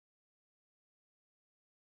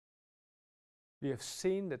we have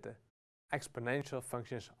seen that the exponential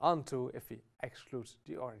function is onto if we exclude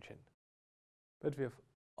the origin. But we have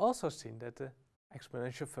also seen that the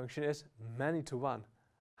exponential function is many to 1.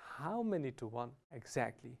 How many to 1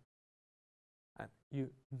 exactly? And you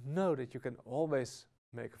know that you can always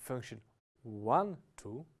make a function 1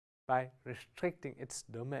 to by restricting its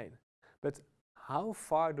domain. But how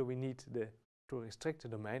far do we need to restrict the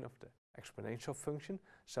domain of the exponential function?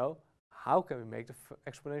 So how can we make the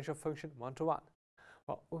exponential function 1 to 1?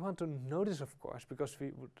 Well, we want to know this, of course, because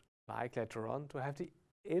we would like later on to have the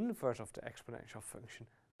inverse of the exponential function,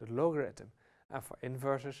 the logarithm. And for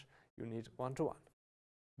inverses, you need 1 to 1.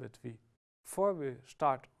 But before we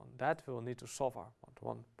start on that, we will need to solve our 1 to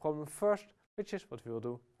 1 problem first, which is what we will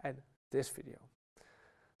do in this video.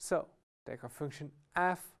 So, take our function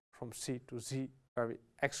f from c to z, where we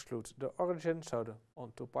exclude the origin, so the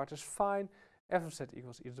onto part is fine. F of z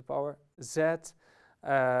equals e to the power z,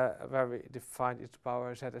 where we define e to the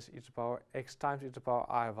power z as e to the power x times e to the power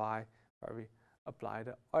iy, where we apply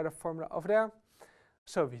the Euler formula over there.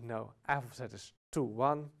 So we know f of z is 2,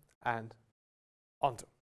 1 and onto.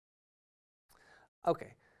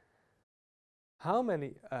 Okay, how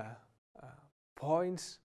many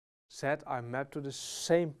points z are mapped to the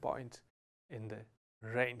same point in the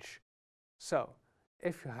range? So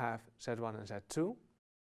if you have z1 and z2,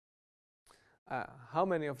 how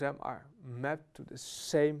many of them are mapped to the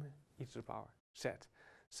same e to the power z?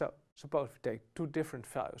 So suppose we take two different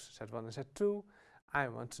values, z1 and z2. I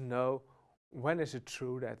want to know when is it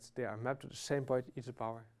true that they are mapped to the same point e to the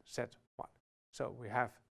power z1. So we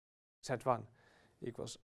have z1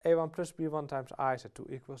 equals a1 plus b1 times I,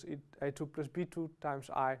 z2 equals a2 plus b2 times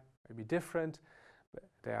I, maybe different, but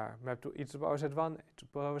they are mapped to e to the power z1, e to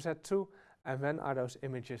the power z2, and when are those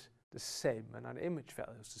images the same? When are the image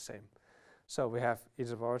values the same? So we have e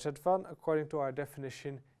to the power z1, according to our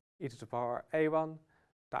definition, e to the power a1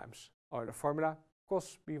 times Euler formula,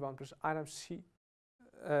 cos b1 plus I times c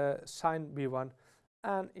sine b1,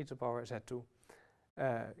 and e to the power z2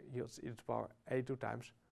 yields e to the power a2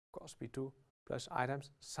 times cos b2 plus I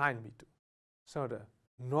times sine b2. So the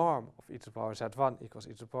norm of e to the power z1 equals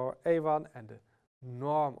e to the power a1, and the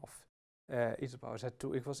norm of e to the power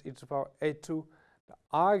z2 equals e to the power a2. The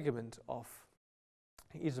argument of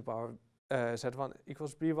e to the power z1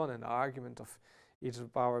 equals b1, and the argument of e to the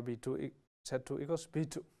power b2 z2 equals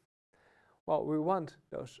b2. Well, we want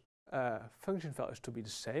those function values to be the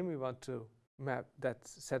same. We want to map that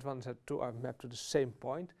z1 and z2 are mapped to the same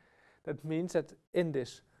point. That means that in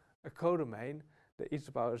this codomain, the e to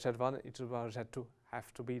the power z1 and e to the power z2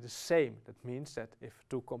 have to be the same. That means that if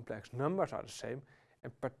two complex numbers are the same,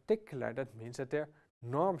 in particular, that means that their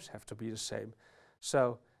norms have to be the same.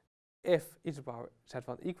 So if e to the power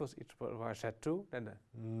z1 equals e to the power z2, then the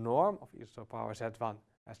norm of e to the power z1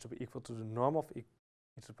 has to be equal to the norm of e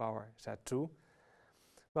to the power z2.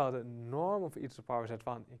 Well, the norm of e to the power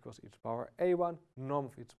z1 equals e to the power a1, norm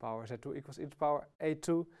of e to the power z2 equals e to the power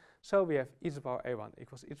a2. So we have e to the power a1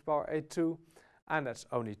 equals e to the power a2, and that's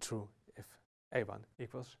only true if a1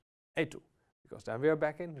 equals a2, because then we are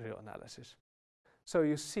back in real analysis. So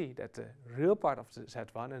you see that the real part of the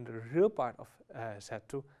z1 and the real part of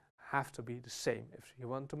z2 have to be the same if you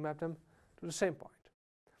want to map them to the same point.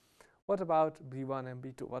 What about b1 and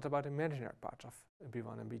b2? What about imaginary parts of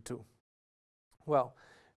b1 and b2? Well,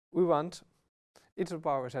 we want e to the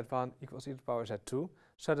power z1 equals e to the power z2,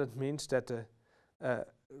 so that means that the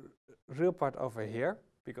real part over here,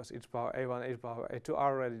 because e to the power a1 and e to the power a2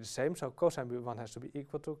 are already the same, so cosine b1 has to be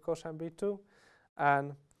equal to cosine b2,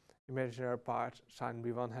 and imaginary part sine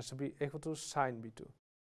b1 has to be equal to sine b2.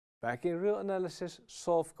 Back in real analysis,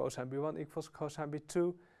 solve cosine b1 equals cosine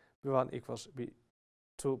b2, b1 equals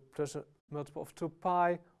b2 plus a multiple of 2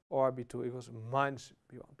 pi, or b2 equals minus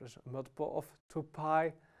b1 plus a multiple of 2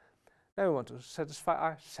 pi. Then we want to satisfy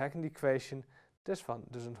our second equation. This one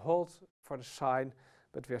doesn't hold for the sine,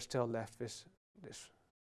 but we are still left with this.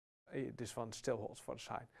 This one still holds for the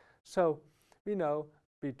sine. So we know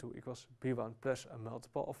b2 equals b1 plus a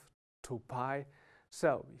multiple of 2 pi.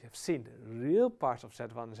 So we have seen the real parts of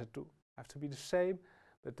z1 and z2 have to be the same,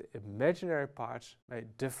 but the imaginary parts may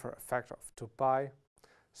differ a factor of 2 pi.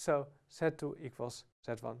 So z2 equals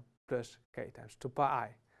z1 plus k times 2 pi I.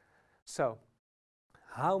 So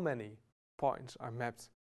how many points are mapped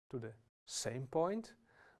to the same point?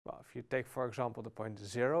 Well, if you take, for example, the point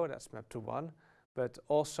 0, that's mapped to 1. But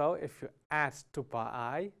also, if you add 2 pi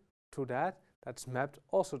I to that, that's mapped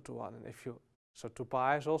also to 1. And if you, so 2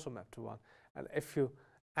 pi I is also mapped to 1. And if you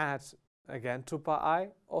add again 2 pi I,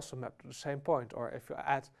 also mapped to the same point. Or if you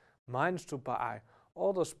add minus 2 pi I,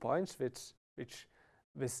 all those points which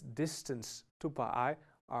with distance 2 pi I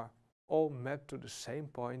are all map to the same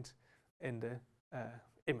point in the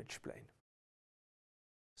image plane.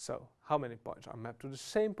 So how many points are mapped to the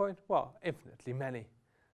same point? Well, infinitely many.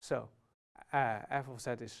 So f of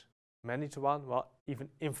z is many to 1, well, even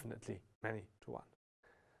infinitely many to 1.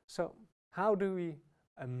 So how do we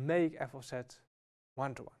make f of z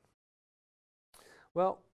 1 to 1?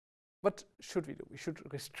 Well, what should we do? We should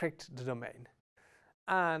restrict the domain.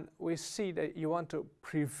 And we see that you want to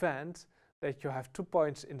prevent that you have 2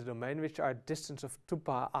 points in the domain which are a distance of 2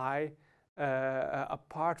 pi I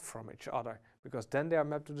apart from each other, because then they are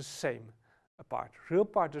mapped to the same part. Real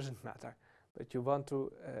part doesn't matter, but you want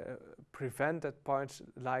to prevent that points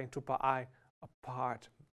lying 2 pi I apart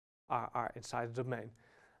are inside the domain.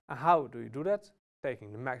 And how do you do that?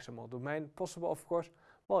 Taking the maximal domain possible, of course.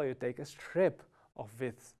 Well, you take a strip of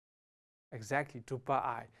width exactly 2 pi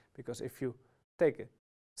I, because if you take a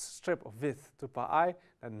strip of width 2 pi I,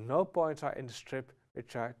 then no points are in the strip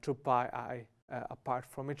which are 2 pi I apart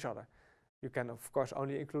from each other. You can, of course,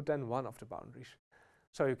 only include then one of the boundaries.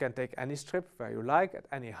 So you can take any strip where you like at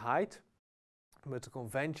any height, but the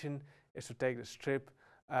convention is to take the strip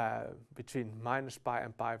between minus pi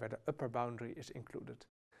and pi where the upper boundary is included.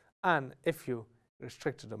 And if you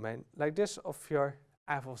restrict the domain like this of your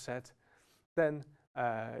f of z, then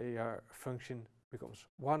your function becomes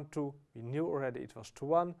 1, 2. We knew already it was 2,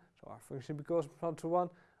 1, so our function becomes 1 to 1.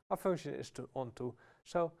 Our function is 2 on 2.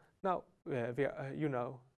 So now you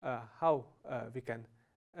know how we can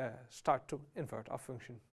start to invert our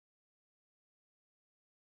function.